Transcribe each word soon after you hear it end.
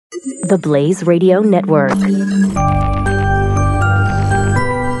The Blaze Radio Network.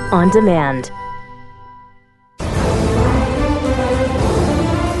 On demand.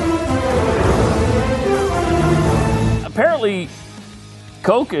 Apparently,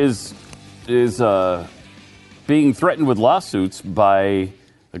 Coke is being threatened with lawsuits by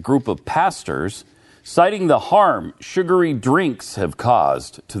a group of pastors, citing the harm sugary drinks have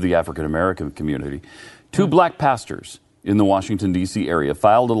caused to the African American community. Two black pastors in the Washington, D.C. area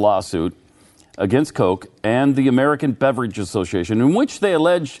filed a lawsuit against Coke and the American Beverage Association, in which they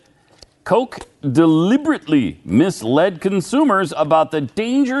allege Coke deliberately misled consumers about the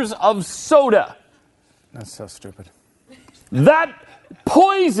dangers of soda. That's so stupid. That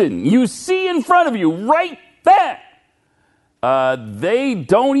poison you see in front of you right there, they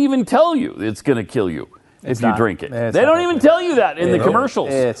don't even tell you it's going to kill you if you drink it. They don't even tell you that in the commercials.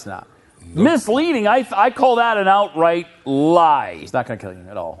 It's not. Misleading. I call that an outright lie. It's not going to kill you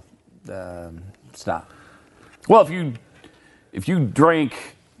at all. It's not. Well, if you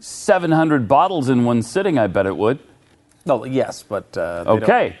drank 700 bottles in one sitting, I bet it would. No, yes, but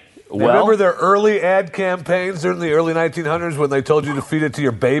okay. Well, remember their early ad campaigns during the early 1900s when they told you to feed it to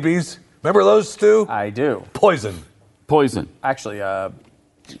your babies? Remember those, Stu? I do. Poison. Actually,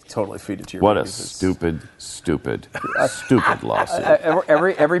 totally feed it to your what babies. Stupid lawsuit.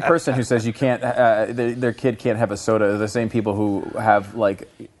 Every person who says you can't, their kid can't have a soda, are the same people who have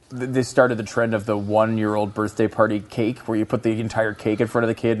they started the trend of the 1-year-old birthday party cake, where you put the entire cake in front of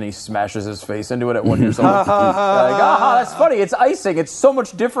the kid and he smashes his face into it at 1 year old. That's funny. It's icing. It's so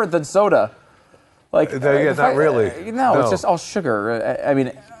much different than soda. Not really. No, it's just all sugar. I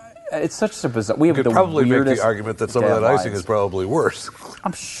mean, it's such a bizarre. We have you could probably make the argument that some of that icing is probably worse.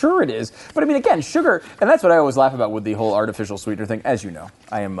 I'm sure it is. But I mean, again, sugar, and that's what I always laugh about with the whole artificial sweetener thing. As you know,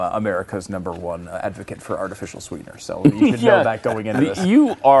 I am America's #1 advocate for artificial sweetener. So you should know that going into this.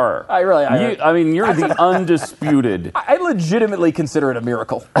 You are. I really am. You're the undisputed. I legitimately consider it a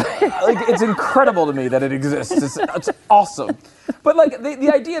miracle. It's incredible to me that it exists. It's awesome. But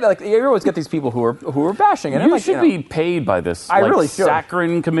the idea that you always get these people who are bashing it. You should be paid by this. I really should.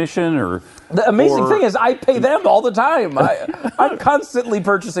 Saccharin Commission or. The amazing thing is, I pay them all the time. I'm constantly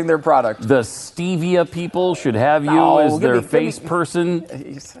purchasing their product. The stevia people should have you as their face person.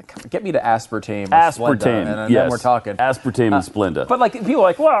 Get me to aspartame. Aspartame, and yes. then we're talking. Aspartame and Splenda. But people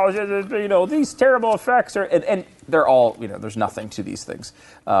are well, these terrible effects are, and they're all, there's nothing to these things.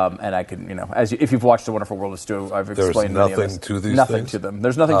 And I can, if you've watched The Wonderful World of Stu, I've explained there's nothing to these nothing things? to them.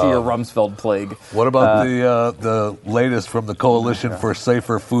 There's nothing to your Rumsfeld plague. What about the latest from the Coalition for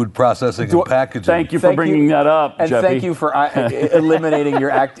Safer Food Processing and Packaging? Thank you for bringing that up, and Jeffy. thank you for eliminating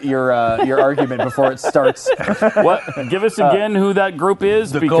your argument before it starts. What? Give us again who that group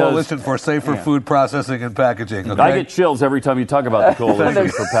is. The Coalition for Safer Food Processing and Packaging. Okay? I get chills every time you talk about the Coalition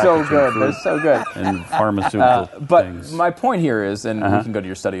for Packaging. They're so good. And pharmaceutical things. My point here is, and we can go to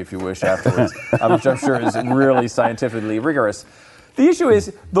your study if you wish afterwards, which I'm sure is really scientifically rigorous. The issue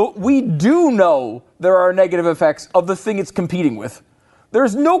is, we do know there are negative effects of the thing it's competing with.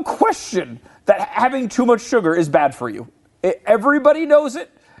 There's no question that having too much sugar is bad for you. Everybody knows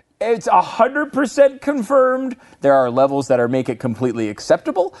it. It's 100% confirmed. There are levels that make it completely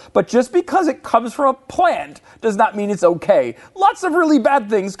acceptable, but just because it comes from a plant does not mean it's okay. Lots of really bad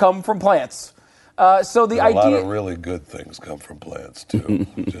things come from plants. So the idea, a lot of really good things come from plants too.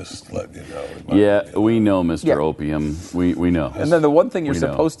 Just letting you know. Yeah, we know, Mr. Opium. We know. And then the one thing you're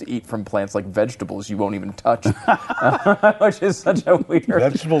supposed to eat from plants, like vegetables, you won't even touch, which is such a weird.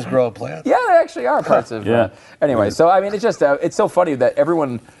 Vegetables grow on plants. Yeah, they actually are parts of. Anyway, so I mean, it's just it's so funny that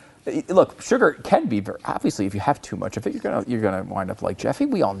everyone. Look, sugar can be obviously if you have too much of it, you're gonna wind up like Jeffy.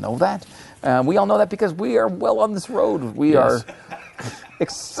 We all know that. We all know that because we are well on this road. We are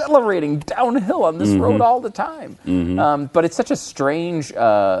accelerating downhill on this road all the time. But it's such a strange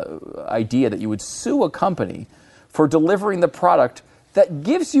idea that you would sue a company for delivering the product that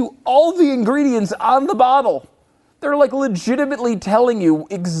gives you all the ingredients on the bottle. They're legitimately telling you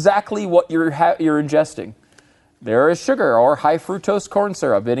exactly what you're ingesting. There is sugar or high fructose corn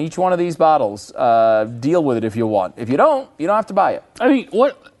syrup in each one of these bottles. Deal with it if you want. If you don't have to buy it. I mean,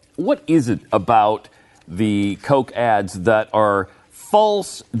 what is it about the Coke ads that are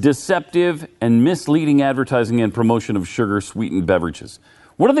false, deceptive, and misleading advertising and promotion of sugar-sweetened beverages?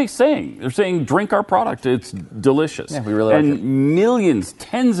 What are they saying? They're saying, drink our product. It's delicious. Yeah, we really like it. And millions,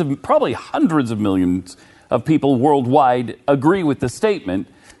 probably hundreds of millions of people worldwide agree with the statement.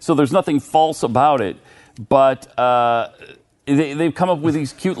 So there's nothing false about it. But they've come up with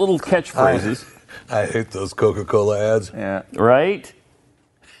these cute little catchphrases. I hate those Coca-Cola ads. Yeah. Right?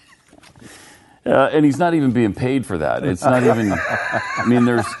 And he's not even being paid for that. It's not even. I mean,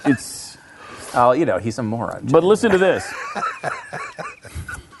 it's. Oh, he's a moron. But listen to this.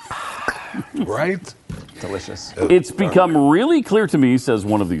 Right? Delicious. It's become really clear to me, says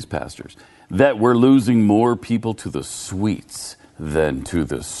one of these pastors, that we're losing more people to the sweets than to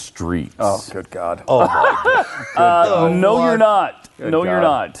the streets. Oh, good God. Oh, my God. No, you're not. Good No, you're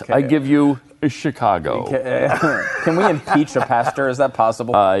God. not. I give you Chicago. Can we impeach a pastor? Is that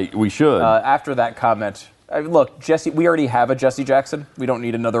possible? We should. After that comment, look, Jesse, we already have a Jesse Jackson. We don't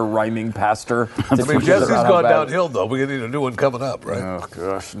need another rhyming pastor. I mean, Jesse's gone downhill, though. We need a new one coming up, right? Oh,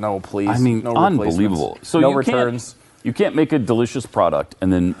 gosh. No, please. I mean, no unbelievable. So no you returns. You can't make a delicious product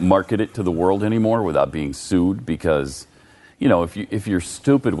and then market it to the world anymore without being sued because, if you're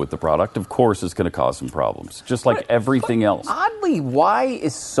stupid with the product, of course it's going to cause some problems, just like everything else. Oddly, why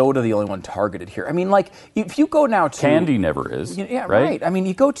is soda the only one targeted here? I mean, like, if you go now to... Candy never is. Yeah, right. I mean,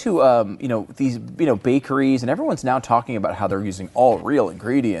 you go to, these, bakeries, and everyone's now talking about how they're using all real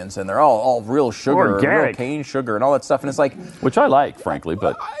ingredients, and they're all real sugar, Organic. real cane sugar, and all that stuff, and it's like... Which I like, frankly,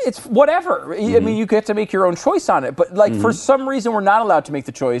 but... It's whatever. I mean, you get to make your own choice on it, but, like, for some reason, we're not allowed to make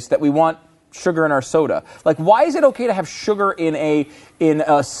the choice that we want sugar in our soda. Like, why is it okay to have sugar in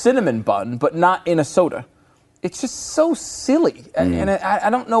a cinnamon bun, but not in a soda? It's just so silly. And I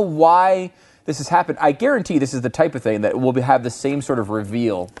don't know why this has happened. I guarantee this is the type of thing that will have the same sort of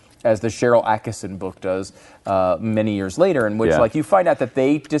reveal as the Cheryl Atkinson book does many years later, in which you find out that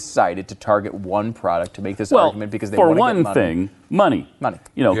they decided to target one product to make this argument because they want to get money. For one thing, money. Money.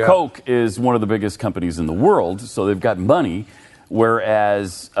 Coke is one of the biggest companies in the world, so they've got money.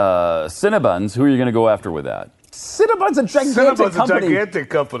 Whereas Cinnabons, who are you going to go after with that? Cinnabon's a gigantic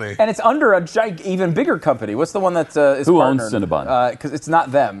company. And it's under a even bigger company. What's the one that is Who partnered? owns Cinnabon? Because it's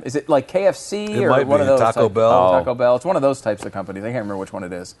not them. Is it like KFC It or might one be of those? Taco Bell. Taco Bell. It's one of those types of companies. I can't remember which one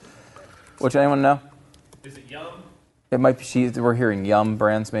it is. Which, anyone know? Is it Yum? It might be. We're hearing Yum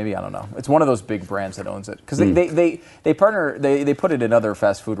brands, maybe. I don't know. It's one of those big brands that owns it because they partner. They put it in other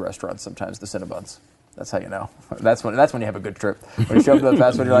fast food restaurants sometimes. The Cinnabons. That's how you know. That's when you have a good trip. When you show up to the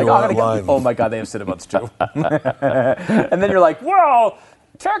fast food, you're like, oh my God, they have Cinnabons too. And then you're like, well,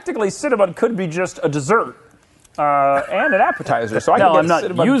 technically Cinnabon could be just a dessert and an appetizer. So I'm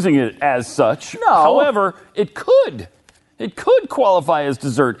not using it as such. No. However, it could. It could qualify as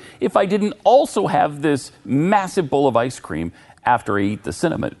dessert if I didn't also have this massive bowl of ice cream after I eat the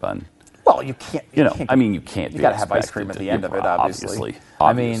cinnamon bun. Well, you can't. You can't. You got to have ice cream at the end of it, obviously.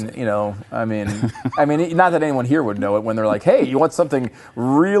 I mean, not that anyone here would know it when they're like, "Hey, you want something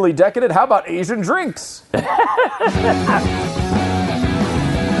really decadent? How about Asian drinks?"